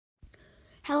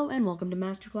Hello and welcome to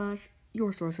Master Clash,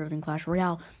 your source for everything Clash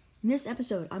Royale. In this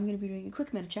episode, I'm going to be doing a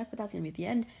quick meta check, but that's going to be at the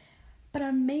end. But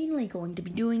I'm mainly going to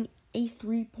be doing a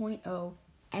 3.0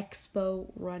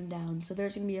 Xbow rundown. So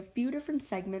there's going to be a few different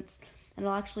segments, and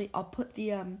I'll put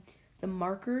the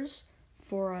markers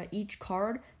for each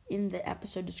card in the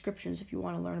episode descriptions if you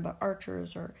want to learn about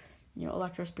archers or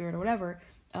Electro Spirit or whatever.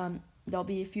 There'll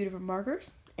be a few different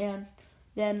markers, and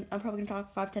then I'm probably going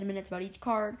to talk 5-10 minutes about each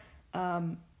card.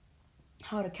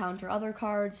 How to counter other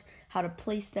cards, how to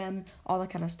place them, all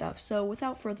that kind of stuff. So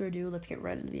without further ado, let's get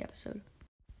right into the episode.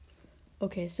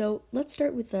 Okay, so let's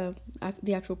start with the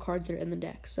actual cards that are in the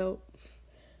deck. So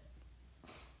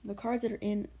the cards that are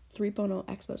in 3.0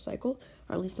 Xbow Cycle,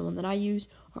 or at least the one that I use,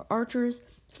 are Archers,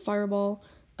 Fireball,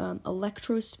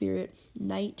 Electro Spirit,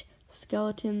 Knight,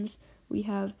 Skeletons. We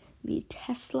have the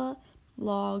Tesla,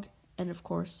 Log, and of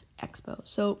course Xbow.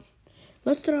 So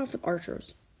let's start off with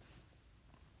Archers.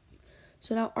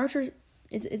 So now Archers,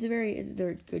 it's a very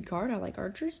good card. I like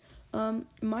Archers. In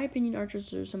my opinion,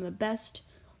 Archers are some of the best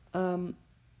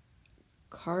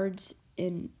cards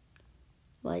in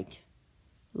like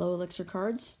low elixir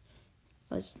cards.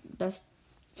 Best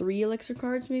 3 elixir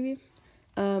cards maybe.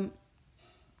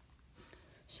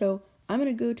 So I'm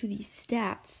gonna go to the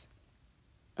stats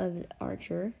of the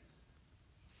Archer.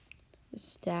 The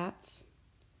stats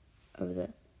of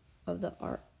the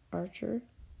Archer.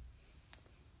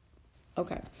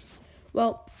 Okay,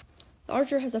 well, the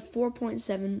Archer has a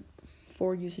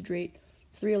 4.74 usage rate.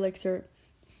 It's 3 elixir.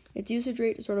 Its usage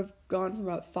rate has sort of gone from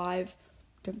about 5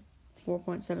 to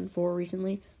 4.74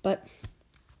 recently, but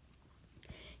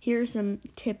here are some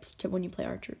tips to when you play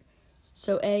Archer.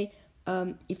 So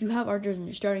if you have Archers in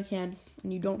your starting hand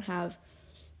and you don't have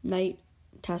Knight,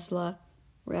 Tesla,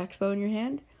 or Xbow in your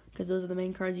hand, because those are the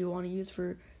main cards you want to use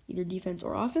for either defense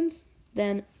or offense,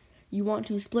 then you want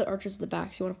to split Archers at the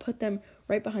back. So you want to put them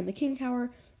right behind the King Tower,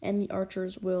 and the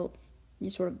Archers will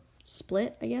sort of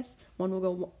split, I guess. One will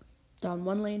go down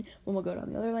one lane, one will go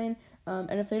down the other lane.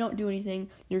 And if they don't do anything,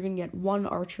 you're going to get 1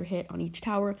 Archer hit on each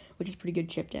tower, which is pretty good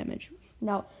chip damage.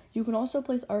 Now, you can also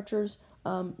place Archers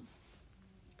on,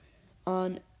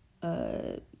 what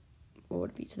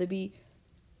would it be? So there'd be,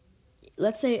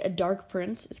 let's say a Dark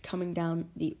Prince is coming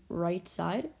down the right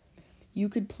side. You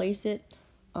could place it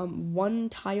 1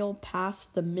 tile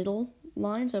past the middle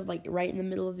line, so like right in the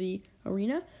middle of the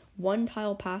arena, 1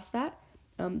 tile past that,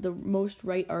 the most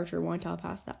right Archer 1 tile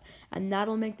past that, and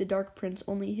that'll make the Dark Prince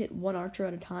only hit 1 Archer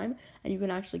at a time, and you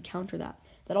can actually counter that.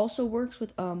 That also works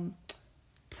with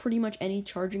pretty much any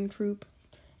charging troop,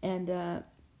 and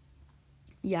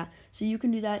so you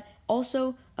can do that.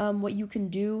 Also, what you can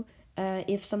do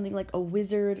if something like a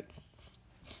wizard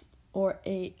or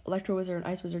a Electro Wizard, an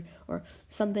Ice Wizard, or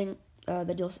something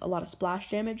that deals a lot of splash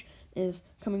damage is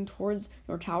coming towards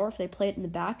your tower, if they play it in the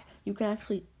back, you can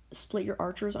actually split your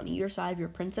Archers on either side of your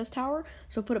Princess Tower.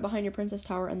 So put it behind your Princess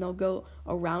Tower and they'll go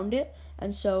around it.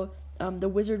 And so the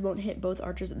Wizard won't hit both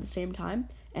Archers at the same time,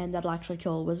 and that'll actually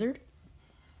kill a Wizard.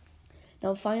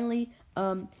 Now finally,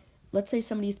 let's say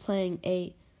somebody's playing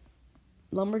a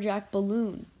Lumberjack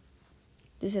Balloon.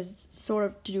 This has sort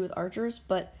of to do with Archers,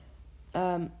 but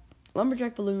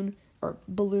Lumberjack Balloon or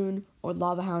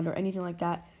Lava Hound or anything like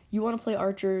that, you want to play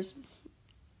Archers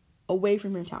away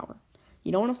from your tower.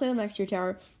 You don't want to play them next to your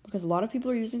tower because a lot of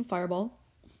people are using Fireball.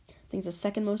 I think it's the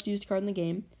second most used card in the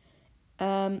game.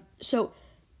 So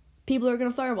people are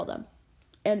going to Fireball them.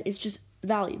 And it's just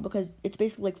value because it's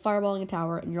basically like Fireballing a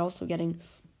tower, and you're also getting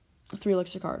a 3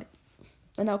 elixir card.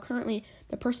 And now currently,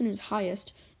 the person who's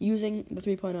highest using the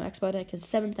 3.0 Xbow deck has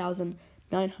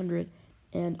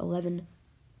 7,911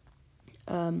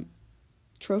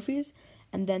 trophies,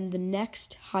 and then the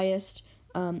next highest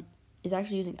is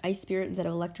actually using Ice Spirit instead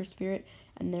of Electro Spirit,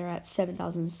 and they're at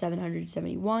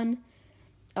 7,771.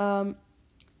 And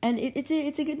it's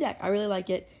a good deck. I really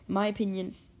like it. In my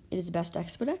opinion, it is the best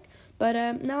Xbow deck. But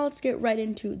now let's get right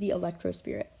into the Electro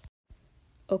Spirit.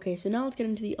 Okay, so now let's get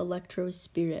into the Electro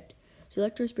Spirit. So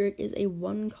Electro Spirit is a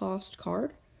 1-cost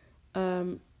card.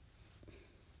 In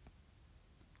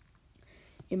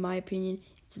my opinion,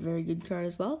 it's a very good card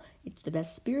as well. It's the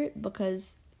best spirit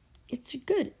because it's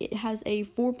good. It has a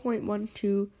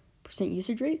 4.12%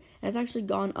 usage rate, and it's actually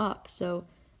gone up. So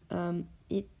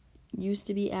it used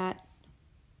to be at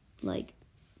like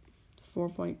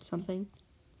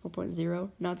 4.0.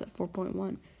 Now it's at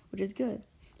 4.1, which is good.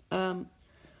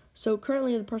 So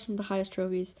currently the person with the highest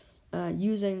trophies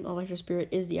using Electro Spirit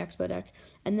is the Xbow deck.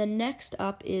 And then next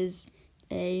up is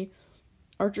a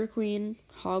Archer Queen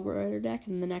Hog Rider deck,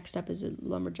 and the next up is a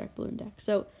Lumberjack Balloon deck.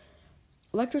 So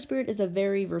Electro Spirit is a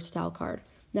very versatile card.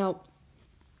 Now,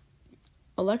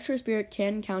 Electro Spirit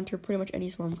can counter pretty much any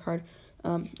Swarm card.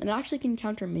 And it actually can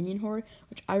counter Minion Horde,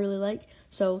 which I really like.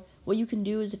 So what you can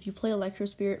do is if you play Electro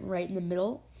Spirit right in the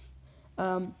middle,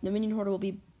 the Minion Horde will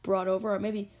be brought over, or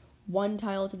maybe one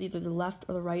tile to either the left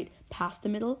or the right past the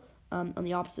middle, on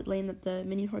the opposite lane that the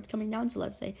Minion Horde's coming down. So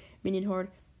let's say Minion Horde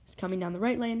is coming down the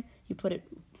right lane, you put it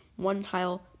one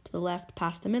tile to the left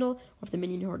past the middle, or if the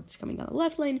Minion Horde is coming down the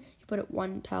left lane, you put it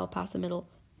one tile past the middle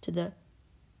to the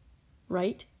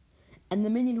right, and the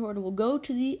Minion Horde will go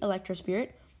to the Electro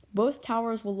Spirit. Both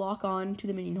towers will lock on to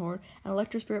the Minion Horde, and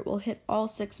Electro Spirit will hit all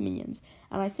 6 minions.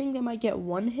 And I think they might get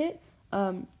one hit,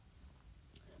 but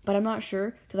I'm not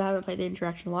sure, because I haven't played the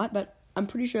interaction a lot, but I'm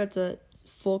pretty sure it's a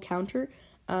full counter,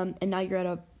 and now you're at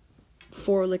a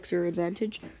 4 elixir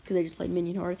advantage, because they just played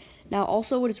Minion Horde. Now,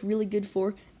 also, what it's really good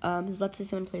for, is let's say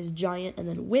someone plays Giant and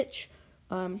then Witch,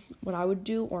 what I would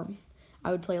do, or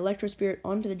I would play Electro Spirit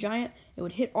onto the Giant, it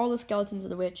would hit all the skeletons of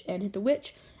the Witch, and hit the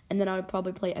Witch, and then I would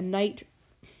probably play a Knight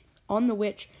on the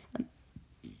Witch,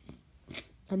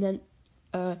 and then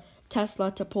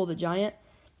Tesla to pull the Giant,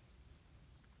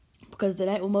 because the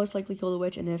Knight will most likely kill the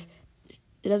Witch, and if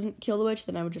it doesn't kill the Witch,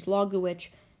 then I would just log the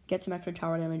Witch, get some extra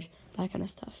tower damage, that kind of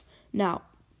stuff. Now,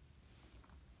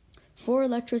 for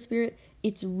Electro Spirit,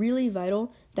 it's really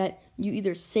vital that you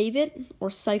either save it or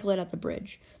cycle it at the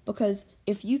bridge, because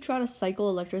if you try to cycle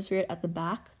Electro Spirit at the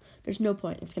back, there's no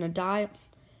point, it's going to die,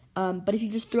 but if you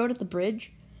just throw it at the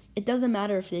bridge, it doesn't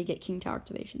matter if they get King Tower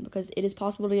activation, because it is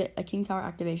possible to get a King Tower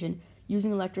activation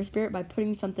using Electro Spirit by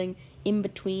putting something in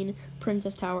between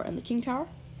Princess Tower and the King Tower.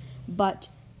 But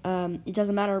it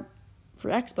doesn't matter for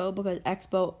Xbow, because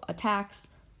Xbow attacks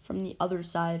from the other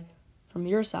side, from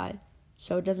your side.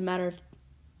 So it doesn't matter if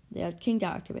they have King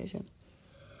Tower activation.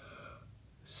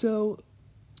 So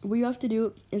what you have to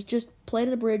do is just play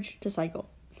to the bridge to cycle.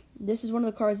 This is one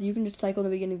of the cards you can just cycle at the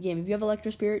beginning of the game. If you have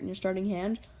Electro Spirit in your starting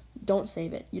hand, don't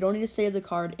save it. You don't need to save the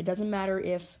card. It doesn't matter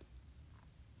if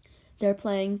they're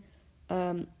playing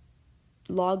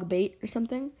log bait or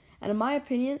something. And in my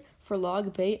opinion, for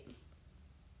log bait,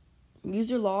 use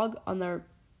your log on their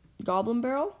Goblin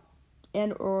Barrel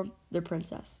and or their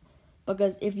Princess.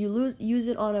 Because if you use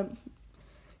it on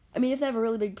if they have a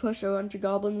really big push or a bunch of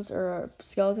goblins or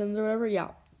skeletons or whatever, yeah,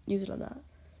 use it on that.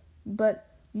 But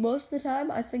most of the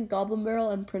time, I think Goblin Barrel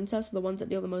and Princess are the ones that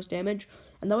deal the most damage.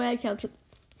 And the way I counter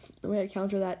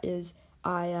that is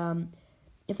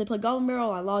if they play Goblin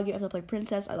Barrel, I log it. If they play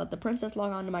Princess, I let the Princess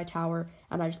log onto my tower,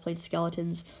 and I just played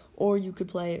skeletons. Or you could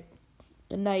play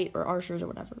a Knight or Archers or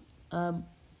whatever.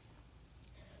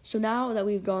 So now that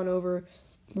we've gone over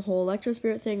the whole Electro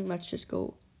Spirit thing, let's just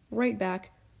go right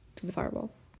back to the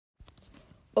Fireball.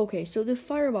 Okay, so the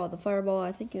Fireball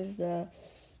I think is the,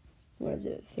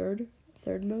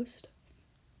 third most?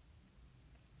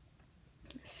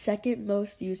 Second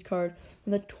most used card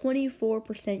with a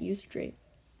 24% usage rate.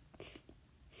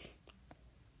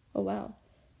 Oh, wow.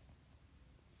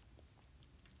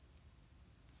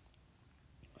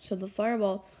 So the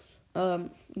Fireball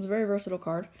is a very versatile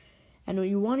card, and what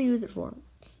you want to use it for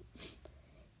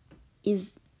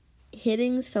is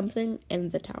hitting something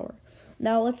in the tower.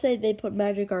 Now, let's say they put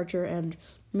Magic Archer and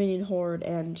Minion Horde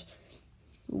and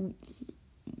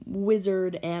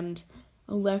Wizard and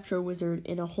Electro Wizard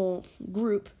in a whole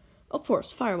group. Of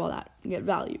course, Fireball that, and get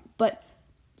value. But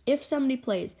if somebody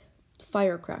plays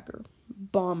Firecracker,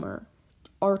 Bomber,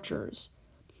 Archers,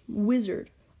 Wizard,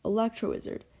 Electro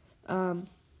Wizard,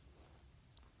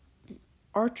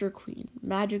 Archer Queen,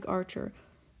 Magic Archer,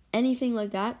 anything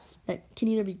like that can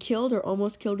either be killed or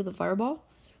almost killed with a Fireball,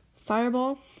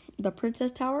 the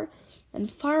Princess Tower, and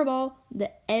Fireball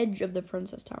the edge of the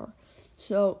Princess Tower.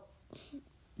 So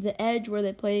the edge where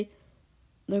they play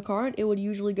the card, it would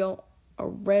usually go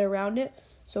right around it.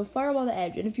 So Fireball the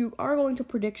edge. And if you are going to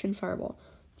prediction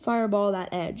Fireball that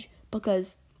edge,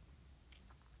 because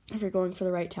if you're going for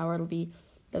the right tower, it'll be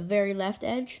the very left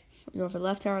edge. You go for the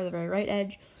left tower, the very right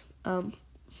edge. In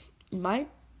my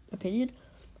opinion,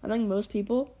 I think most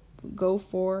people go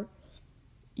for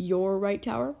your right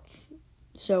tower.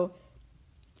 So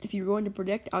if you're going to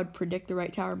predict, I would predict the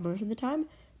right tower most of the time,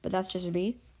 but that's just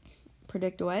me.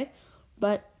 Predict away.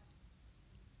 But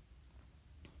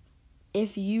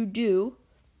if you do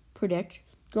predict,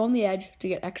 go on the edge to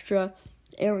get extra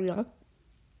area.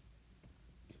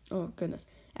 Oh, goodness.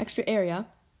 Extra area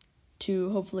to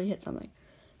hopefully hit something.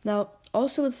 Now,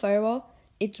 also with Fireball,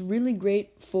 it's really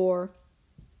great for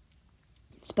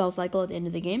spell cycle at the end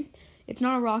of the game. It's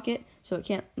not a rocket, so it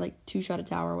can't, two-shot a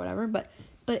tower or whatever, but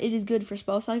it is good for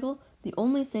spell cycle. The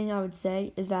only thing I would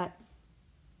say is that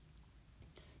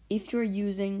if you're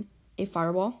using a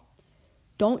Fireball,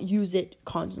 don't use it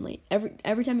constantly.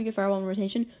 Every time you get Fireball in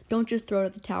rotation, don't just throw it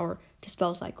at the tower to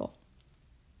spell cycle.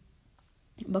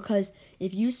 Because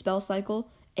if you spell cycle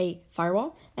a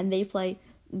Fireball and they play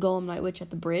Golem Night Witch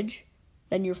at the bridge,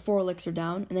 then you're 4 elixir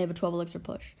down and they have a 12 elixir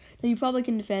push. Then you probably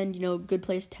can defend, good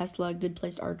placed Tesla, good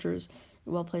placed archers,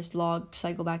 well placed log,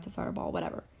 cycle back to Fireball,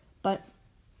 whatever. But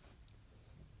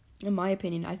in my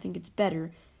opinion, I think it's better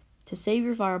to save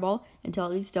your Fireball until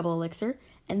at least double elixir,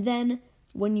 and then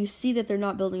when you see that they're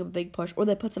not building up a big push, or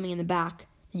they put something in the back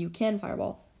that you can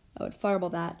Fireball, I would Fireball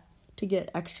that to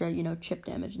get extra, chip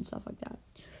damage and stuff like that.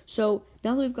 So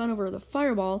now that we've gone over the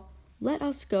Fireball, let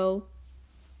us go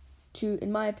to, in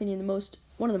my opinion,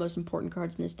 one of the most important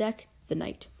cards in this deck, the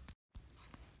Knight.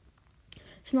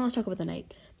 So now let's talk about the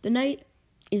Knight. The Knight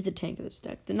is the tank of this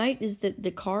deck. The Knight is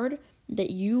the card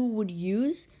that you would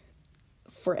use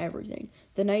for everything.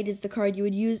 The Knight is the card you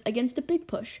would use against a big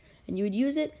push, and you would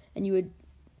use it, and you would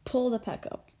pull the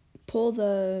P.E.K.K.A, pull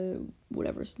the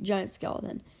giant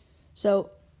skeleton.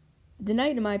 So the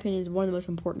Knight, in my opinion, is one of the most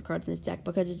important cards in this deck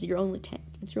because it's your only tank.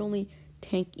 It's your only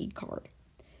tanky card.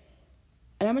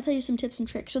 And I'm going to tell you some tips and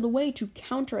tricks. So the way to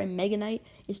counter a Mega Knight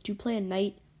is to play a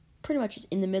Knight pretty much just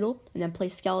in the middle and then play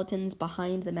skeletons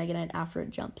behind the Mega Knight after it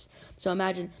jumps. So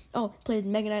imagine, play the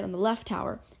Mega Knight on the left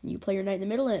tower, and you play your Knight in the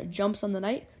middle and it jumps on the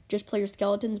Knight. Just play your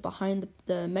skeletons behind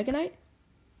the Mega Knight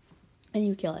and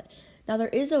you kill it. Now there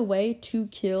is a way to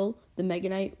kill the Mega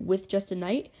Knight with just a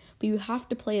Knight, but you have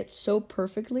to play it so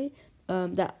perfectly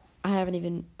that I haven't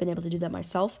even been able to do that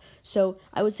myself. So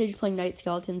I would say just playing Knight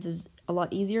skeletons is a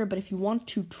lot easier, but if you want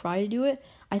to try to do it,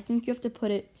 I think you have to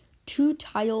put it 2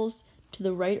 tiles to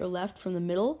the right or left from the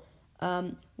middle,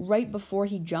 right before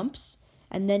he jumps,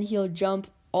 and then he'll jump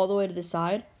all the way to the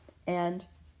side, and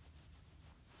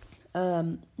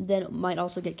then it might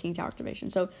also get King Tower activation.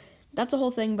 So that's a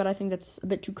whole thing, but I think that's a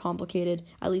bit too complicated,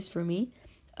 at least for me.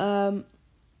 Also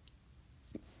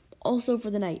for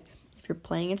the Knight, if you're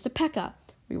playing against a P.E.K.K.A,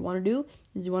 what you want to do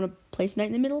is you want to place Knight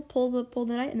in the middle, pull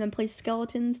the Knight, and then place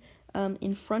skeletons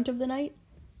in front of the Knight,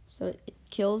 so it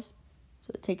kills.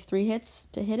 So it takes 3 hits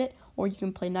to hit it, or you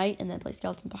can play Knight and then play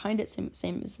skeleton behind it,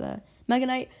 same as the Mega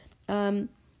Knight. And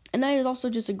Knight is also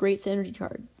just a great synergy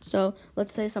card. So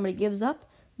let's say somebody gives up,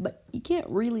 but you can't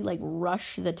really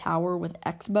rush the tower with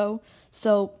Xbow,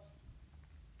 so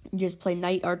you just play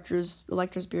Knight, archers,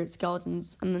 electro spirit,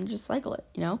 skeletons, and then just cycle it,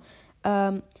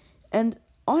 and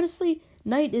honestly,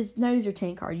 Knight is your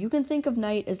tank card. You can think of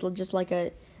Knight as just like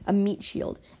a meat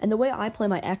shield. And the way I play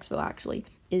my Xbow, actually,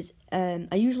 is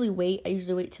I usually wait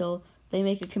till they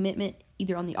make a commitment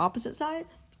either on the opposite side,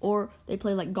 or they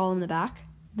play Golem in the back.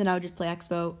 Then I would just play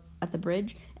Xbow at the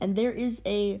bridge. And there is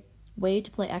a way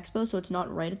to play Xbow so it's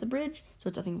not right at the bridge. So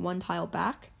it's, I think, 1 tile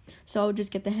back. So I would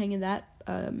just get the hang of that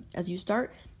as you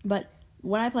start. But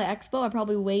when I play Xbow, I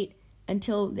probably wait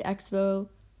until the Xbow,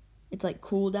 it's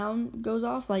cooldown goes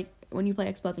off. When you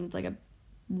play Xbow, I think it's a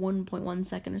 1.1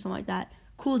 second or something like that,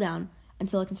 cooldown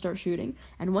until it can start shooting.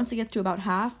 And once it gets to about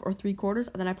half or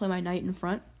 3/4, then I play my Knight in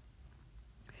front,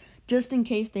 just in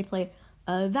case they play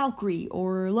Valkyrie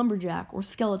or Lumberjack or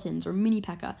Skeletons or Mini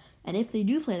P.E.K.K.A. And if they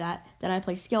do play that, then I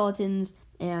play Skeletons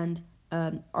and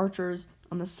Archers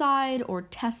on the side, or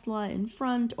Tesla in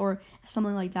front, or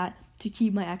something like that to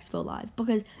keep my Xbow alive.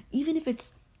 Because even if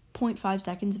it's 0.5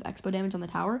 seconds of Xbow damage on the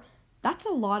tower, that's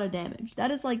a lot of damage.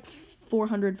 That is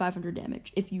 400, 500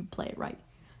 damage if you play it right.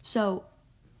 So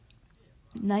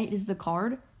Knight is the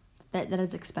card that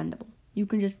is expendable. You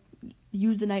can just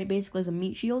use the Knight basically as a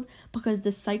meat shield, because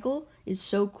the cycle is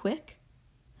so quick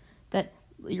that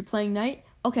you're playing Knight.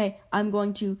 Okay, I'm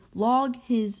going to log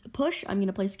his push. I'm going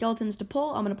to play skeletons to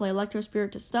pull. I'm going to play Electro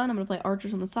Spirit to stun. I'm going to play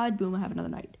archers on the side. Boom, I have another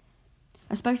Knight.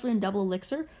 Especially in double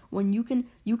elixir, when you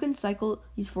can cycle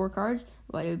these 4 cards.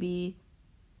 It would be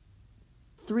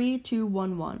 3, 2,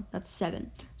 1, 1. That's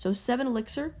 7. So 7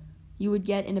 elixir you would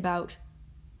get in about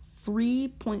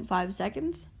 3.5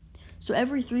 seconds. So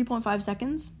every 3.5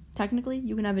 seconds, technically,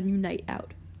 you can have a new Knight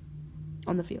out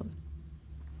on the field.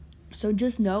 So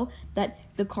just know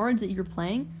that the cards that you're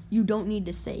playing, you don't need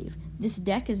to save. This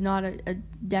deck is not a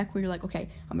deck where you're like, okay,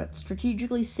 I'm going to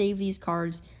strategically save these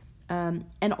cards. And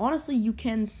honestly, you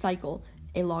can cycle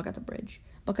a log at the bridge.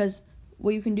 Because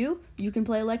what you can do, you can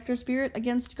play Electro Spirit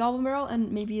against Goblin Barrel,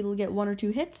 and maybe it'll get 1 or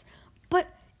 2 hits. But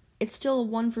it's still a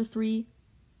 1 for 3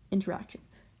 interaction.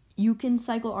 You can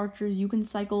cycle archers, you can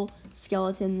cycle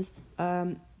skeletons.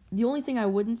 The only thing I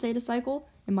wouldn't say to cycle,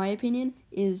 in my opinion,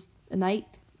 is a Knight.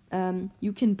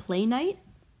 You can play Knight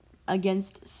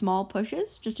against small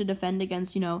pushes, just to defend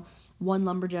against, 1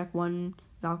 Lumberjack, 1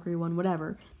 Valkyrie, 1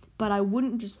 whatever. But I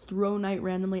wouldn't just throw Knight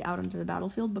randomly out onto the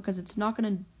battlefield, because it's not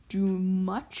going to do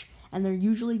much and they're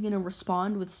usually going to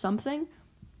respond with something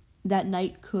that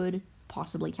Knight could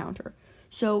possibly counter.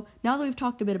 So now that we've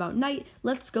talked a bit about Knight,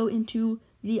 let's go into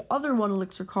the other 1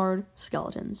 elixir card,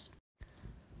 Skeletons.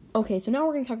 Okay, so now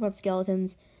we're going to talk about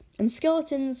Skeletons, and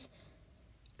Skeletons,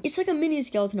 it's like a mini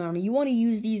skeleton army. You want to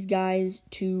use these guys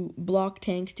to block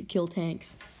tanks, to kill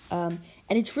tanks, and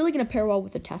it's really going to pair well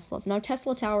with the Teslas. Now,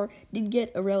 Tesla Tower did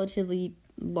get a relatively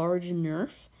large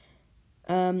nerf,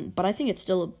 but I think it's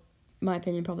still, in my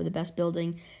opinion, probably the best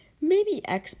building. Maybe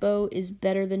Xbow is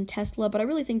better than Tesla, but I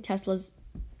really think Tesla's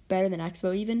better than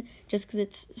Xbow even, just because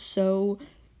it's so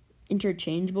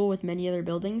interchangeable with many other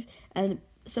buildings. And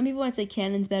some people might say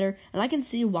Cannon's better, and I can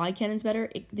see why Cannon's better.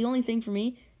 The only thing for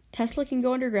me, Tesla can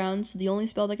go underground, so the only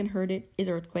spell that can hurt it is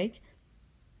Earthquake,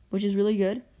 which is really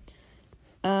good.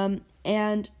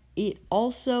 And it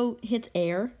also hits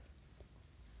air,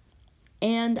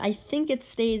 and I think it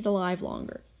stays alive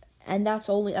longer. And that's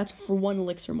for 1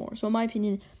 elixir more. So in my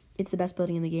opinion, it's the best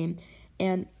building in the game.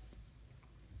 And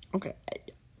okay,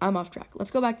 I'm off track.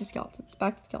 Let's go back to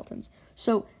Skeletons.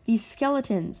 So these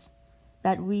Skeletons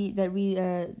that we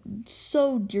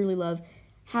so dearly love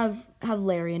have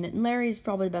Larry in it. And Larry is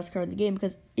probably the best card in the game,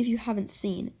 because if you haven't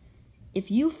seen, if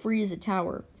you freeze a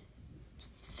tower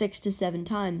 6 to 7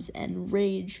 times and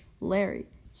rage Larry,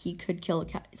 he could kill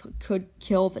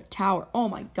the tower. Oh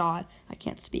my god, I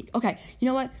can't speak. Okay, you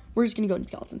know what? We're just gonna go into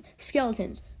Skeletons.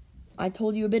 Skeletons. I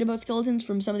told you a bit about Skeletons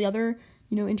from some of the other,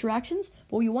 interactions.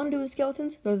 What we want to do with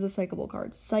Skeletons, those are the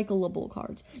cyclable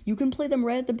cards. You can play them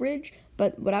right at the bridge,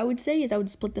 but what I would say is I would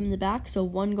split them in the back, so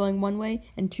 1 going one way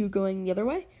and 2 going the other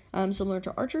way, similar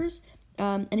to archers.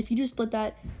 And if you do split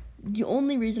that, the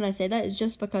only reason I say that is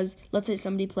just because, let's say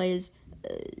somebody plays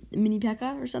Mini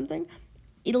P.E.K.K.A. or something,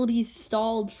 it'll be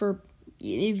stalled for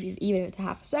even if it's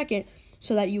half a second,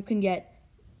 so that you can get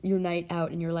your Knight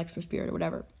out and your Electro Spirit or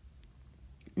whatever.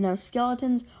 Now,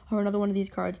 Skeletons are another one of these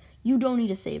cards. You don't need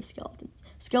to save Skeletons.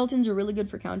 Skeletons are really good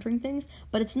for countering things,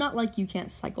 but it's not like you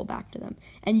can't cycle back to them.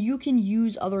 And you can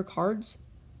use other cards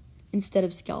instead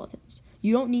of Skeletons.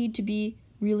 You don't need to be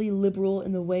really liberal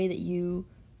in the way that you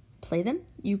play them.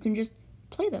 You can just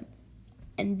play them.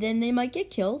 And then they might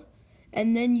get killed,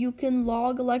 and then you can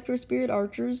log Electro Spirit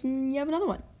Archers, and you have another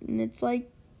one. And it's like,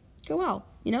 go out,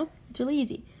 It's really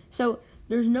easy. So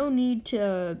there's no need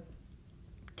to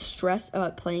stress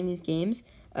about playing these games.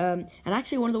 And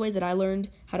actually, one of the ways that I learned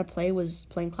how to play was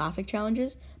playing classic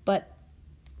challenges. But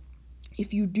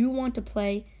if you do want to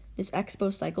play this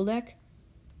Xbow cycle deck,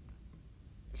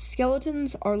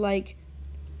 Skeletons are like,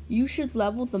 you should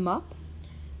level them up.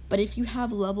 But if you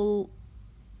have level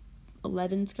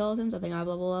 11 Skeletons, I think I have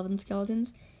level 11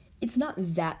 Skeletons, it's not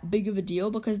that big of a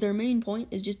deal, because their main point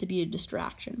is just to be a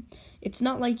distraction. It's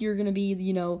not like you're going to be,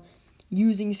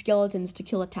 using Skeletons to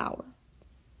kill a tower.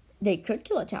 They could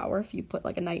kill a tower if you put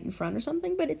like a Knight in front or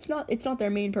something, but it's not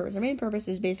their main purpose. Their main purpose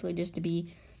is basically just to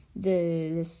be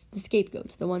the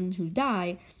scapegoats, the ones who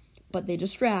die, but they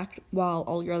distract while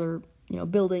all your other,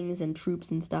 buildings and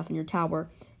troops and stuff in your tower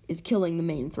is killing the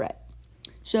main threat.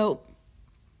 So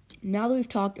now that we've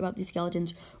talked about these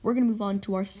Skeletons, we're going to move on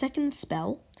to our second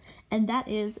spell, and that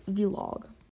is the Log.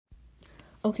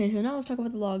 Okay, so now let's talk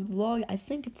about the Log. The Log, I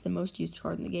think it's the most used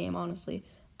card in the game, honestly.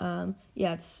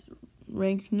 It's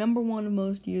ranked number 1 of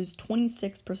most used.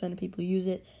 26% of people use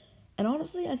it. And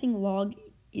honestly, I think Log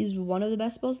is one of the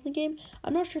best spells in the game.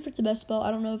 I'm not sure if it's the best spell.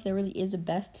 I don't know if there really is a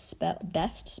best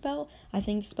spell. I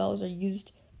think spells are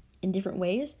used in different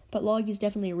ways, but Log is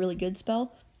definitely a really good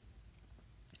spell.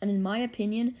 And in my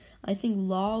opinion, I think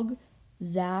Log,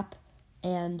 Zap,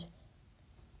 and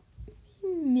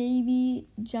maybe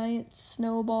Giant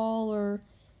Snowball or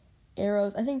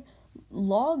Arrows. I think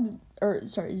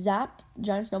Zap,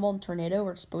 Giant Snowball, and Tornado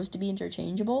are supposed to be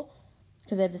interchangeable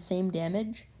because they have the same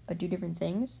damage but do different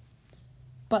things.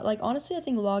 But honestly, I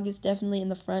think Log is definitely in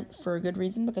the front for a good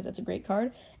reason, because it's a great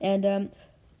card. And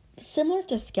similar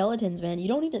to Skeletons, man, you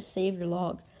don't need to save your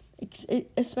Log.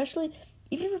 Especially,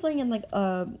 even if you're playing in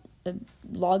a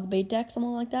Log bait deck,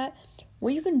 something like that,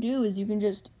 what you can do is you can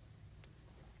just,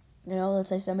 let's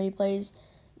say somebody plays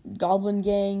Goblin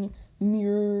Gang,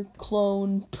 Mirror,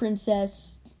 Clone,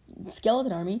 Princess,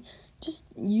 Skeleton Army, just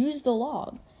use the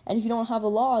Log. And if you don't have the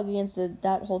Log against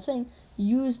that whole thing,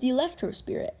 use the Electro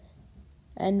Spirit.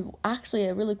 And actually,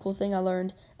 a really cool thing I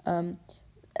learned, I'm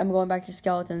going back to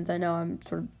Skeletons. I know I'm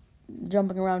sort of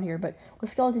jumping around here, but with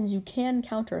Skeletons, you can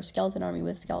counter a Skeleton Army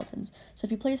with Skeletons. So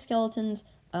if you play Skeletons,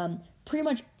 pretty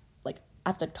much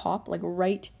at the top,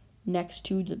 right next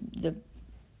to the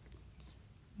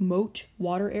moat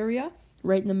water area,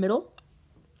 right in the middle,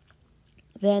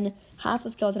 then half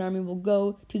the Skeleton Army will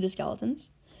go to the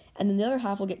Skeletons, and then the other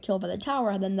half will get killed by the tower,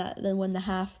 and then when the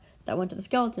half that went to the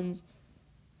skeletons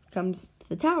comes to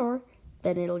the tower,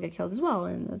 then it'll get killed as well,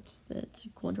 and that's a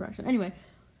cool interaction. Anyway,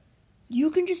 you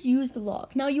can just use the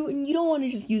log. Now, you don't want to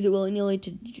just use it willy-nilly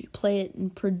to play it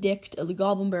and predict a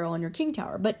goblin barrel on your king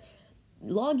tower, but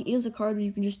log is a card where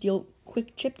you can just deal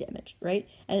quick chip damage, right?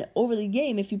 And over the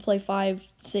game, if you play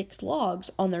 5-6 logs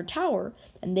on their tower,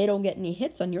 and they don't get any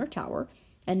hits on your tower,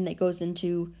 and it goes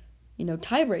into,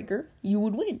 tiebreaker, you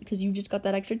would win, because you just got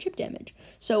that extra chip damage.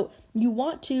 So, you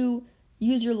want to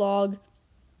use your log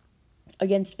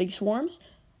against big swarms,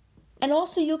 and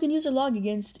also you can use your log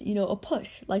against, a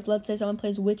push. Like, let's say someone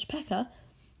plays Witch P.E.K.K.A.,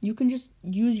 you can just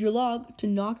use your log to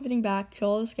knock everything back, kill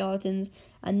all the skeletons,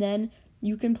 and then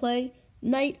you can play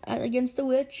Knight against the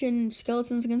Witch, and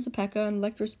Skeletons against the P.E.K.K.A., and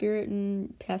Electro Spirit,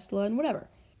 and Tesla, and whatever.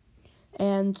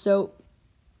 And so,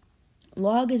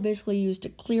 log is basically used to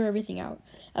clear everything out.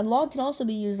 And log can also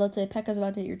be used, let's say P.E.K.K.A.'s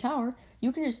about to hit your tower,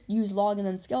 you can just use log and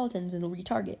then Skeletons, and it'll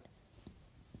retarget.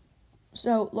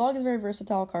 So, log is a very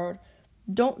versatile card.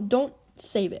 Don't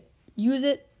save it. Use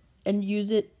it, and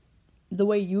use it the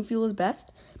way you feel is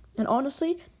best. And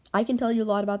honestly, I can tell you a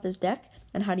lot about this deck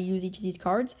and how to use each of these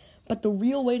cards, but the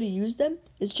real way to use them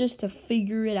is just to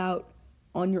figure it out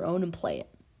on your own and play it.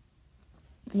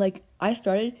 Like, I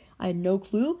had no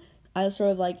clue. I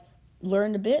sort of,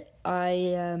 learned a bit.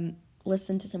 I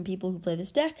listened to some people who play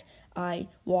this deck. I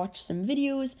watched some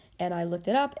videos, and I looked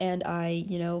it up, and I,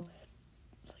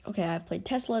 it's like, okay, I've played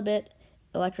Tesla a bit,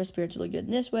 Electro Spirit's really good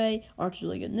in this way, Archer's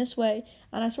really good in this way,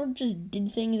 and I sort of just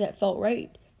did things that felt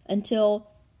right until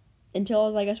I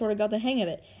was like, I sort of got the hang of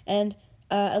it. And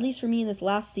at least for me in this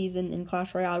last season in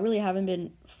Clash Royale, I really haven't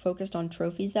been focused on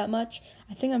trophies that much.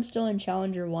 I think I'm still in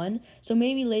Challenger 1, so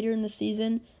maybe later in the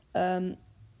season,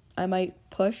 I might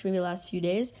push, maybe the last few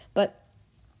days, but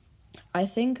I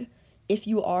think if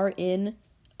you are in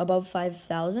above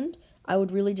 5,000, I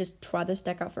would really just try this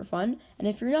deck out for fun. And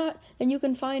if you're not, then you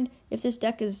can find if this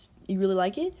deck you really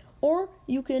like it, or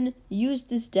you can use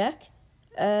this deck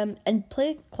and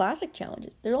play classic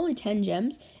challenges. They're only 10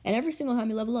 gems, and every single time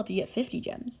you level up, you get 50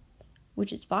 gems,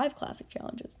 which is 5 classic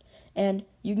challenges. And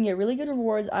you can get really good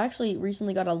rewards. I actually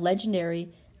recently got a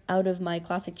legendary out of my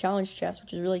classic challenge chest,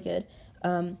 which is really good.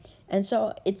 And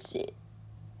so it's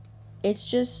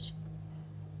just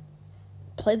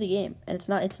play the game, and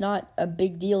it's not a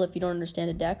big deal if you don't understand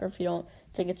a deck or if you don't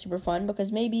think it's super fun,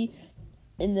 because maybe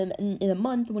in a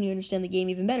month when you understand the game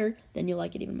even better, then you'll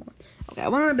like it even more. Okay, I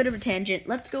went on a bit of a tangent.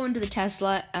 Let's go into the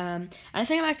Tesla. I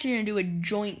think I'm actually going to do a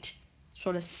joint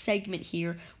sort of segment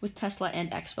here with Tesla and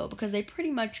Xbow, because they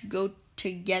pretty much go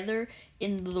together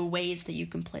in the ways that you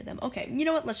can play them. Okay, you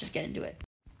know what? Let's just get into it.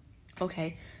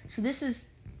 Okay, so this is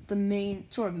the main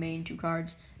two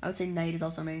cards. I would say Knight is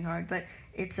also a main card, but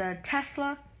it's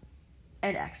Tesla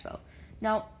and Xbow.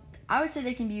 Now, I would say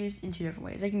they can be used in two different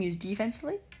ways. They can be used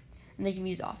defensively, and they can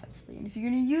be used offensively. And if you're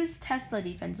going to use Tesla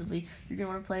defensively, you're going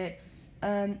to want to play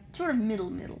it sort of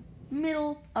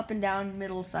middle, up and down,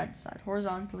 middle, side to side,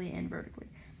 horizontally and vertically.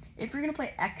 If you're going to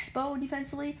play Xbow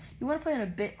defensively, you want to play it a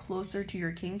bit closer to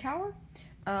your king tower,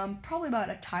 probably about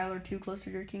a tile or two closer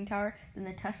to your king tower than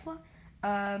the Tesla,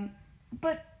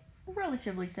 but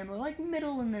relatively similar, like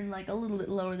middle and then like a little bit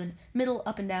lower than middle,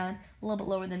 up and down, a little bit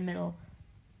lower than middle,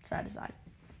 side to side.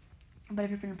 But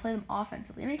if you're going to play them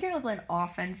offensively, you can't really play an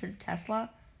offensive Tesla.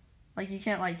 Like, you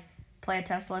can't play a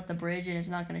Tesla at the bridge and it's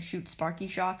not going to shoot sparky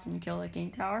shots and kill the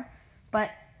king tower.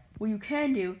 But what you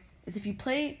can do is, if you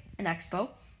play an Xbow,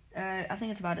 I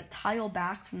think it's about a tile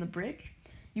back from the bridge,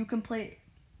 you can play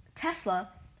Tesla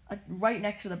right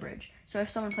next to the bridge. So if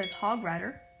someone plays Hog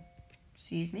Rider,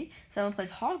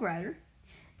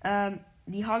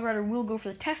 the Hog Rider will go for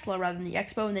the Tesla rather than the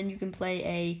Xbow, and then you can play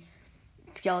a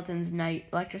Skeletons, Knight,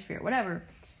 Electro Spirit, whatever,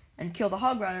 and kill the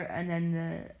Hog Rider, and then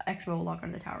the Xbow will lock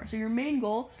onto the tower. So your main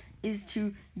goal is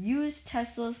to use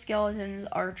Tesla, Skeletons,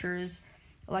 Archers,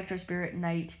 Electro Spirit,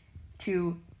 Knight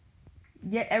to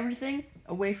get everything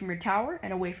away from your tower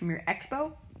and away from your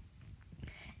Xbow,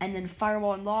 and then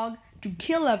Firewall and Log to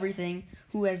kill everything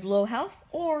who has low health,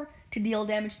 or to deal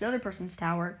damage to the other person's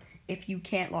tower if you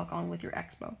can't lock on with your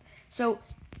Xbow. So,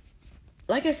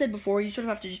 like I said before, you sort of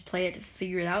have to just play it to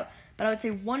figure it out. But I would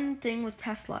say one thing with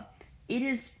Tesla, it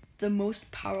is the most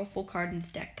powerful card in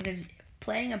this deck, because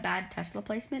playing a bad Tesla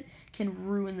placement can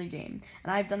ruin the game.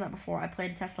 And I've done that before. I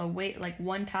played a Tesla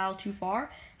one tile too far,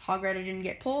 Hog Rider didn't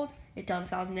get pulled, it dealt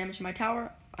 1,000 damage to my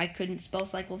tower, I couldn't spell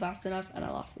cycle fast enough, and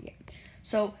I lost the game.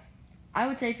 So, I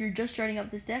would say if you're just starting up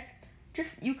this deck,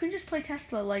 you can just play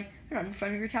Tesla, you're not in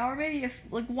front of your tower, maybe if,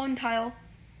 1 tile,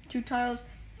 2 tiles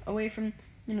away from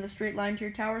the straight line to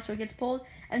your tower so it gets pulled.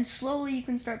 And slowly you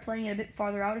can start playing it a bit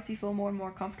farther out if you feel more and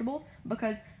more comfortable.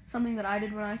 Because something that I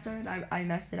did when I started, I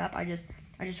messed it up. I just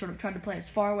sort of tried to play as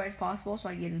far away as possible so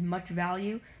I could get as much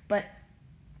value. But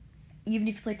even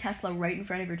if you play Tesla right in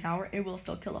front of your tower, it will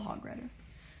still kill a Hog Rider.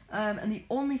 And the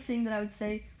only thing that I would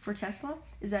say for Tesla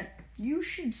is that you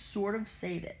should sort of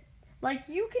save it. Like,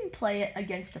 you can play it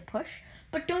against a push,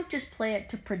 but don't just play it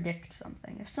to predict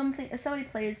something. If somebody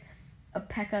plays a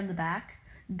P.E.K.K.A on the back,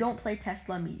 don't play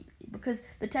Tesla immediately, because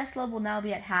the Tesla will now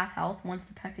be at half health once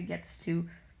the P.E.K.K.A gets to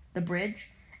the bridge,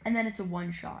 and then it's a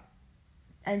one-shot.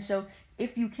 And so,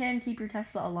 if you can keep your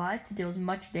Tesla alive to deal as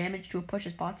much damage to a push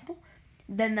as possible,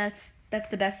 then that's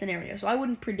the best scenario. So I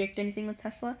wouldn't predict anything with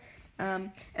Tesla.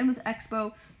 And with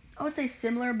Xbow, I would say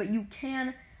similar, but you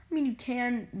can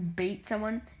bait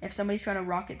someone if somebody's trying to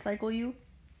rocket cycle you.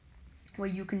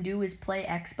 What you can do is play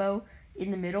Xbow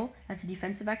in the middle as a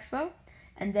defensive Xbow,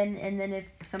 and then if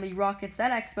somebody rockets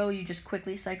that Xbow, you just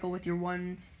quickly cycle with your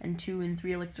 1 and 2 and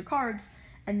 3 elixir cards,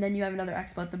 and then you have another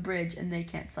Xbow at the bridge, and they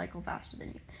can't cycle faster than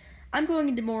you. I'm going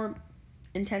into more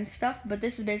intense stuff, but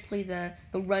this is basically the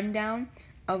rundown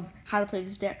of how to play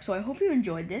this deck. So I hope you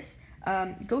enjoyed this.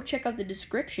 Go check out the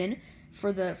description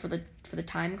for the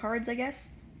time cards, I guess.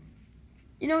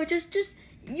 Just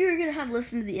you're gonna have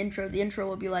listened to the intro. The intro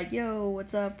will be like, "Yo,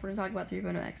 what's up? We're gonna talk about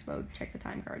 3.0 Expo. Check the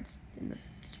time cards in the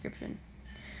description."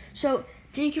 So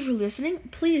thank you for listening.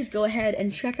 Please go ahead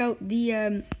and check out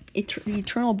the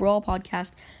Eternal Brawl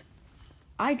podcast.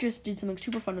 I just did something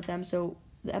super fun with them, so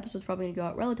the episode's probably gonna go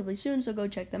out relatively soon. So go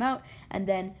check them out, and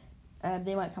then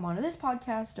they might come onto this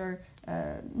podcast, or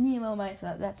Nemo might,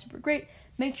 so that's super great.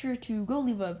 Make sure to go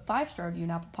leave a 5-star review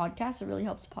on Apple Podcasts. It really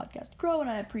helps the podcast grow, and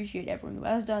I appreciate everyone who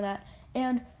has done that.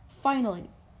 And finally,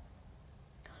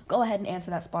 go ahead and answer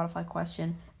that Spotify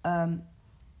question.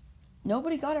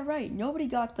 Nobody got it right. Nobody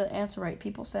got the answer right.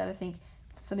 People said, I think,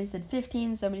 somebody said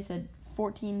 15, somebody said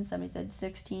 14, somebody said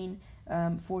 16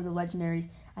 for the legendaries.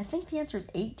 I think the answer is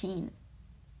 18.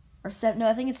 Or 7. No,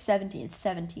 I think it's 17. It's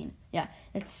 17. Yeah,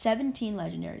 it's 17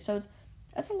 legendaries. So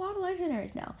that's a lot of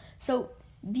legendaries now. So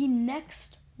the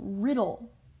next riddle,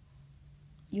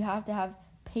 you have to have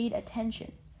paid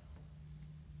attention.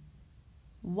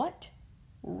 What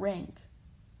rank?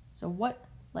 So what,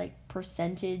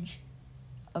 percentage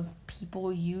of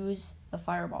people use the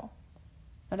fireball?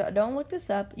 Now, don't look this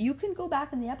up. You can go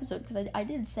back in the episode, because I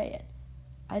did say it.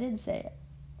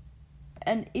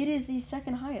 And it is the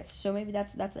second highest, so maybe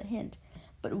that's a hint.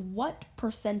 But what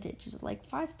percentage? Is it 5%,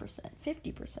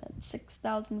 50%,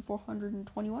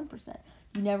 6,421%?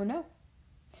 You never know.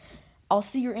 I'll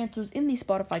see your answers in the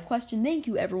Spotify question. Thank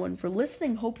you, everyone, for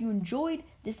listening. Hope you enjoyed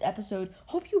this episode.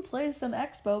 Hope you play some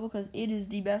Xbow, because it is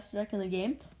the best deck in the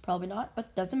game. Probably not,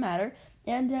 but doesn't matter.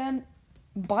 And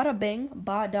bada bing,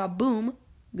 bada boom,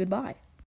 goodbye.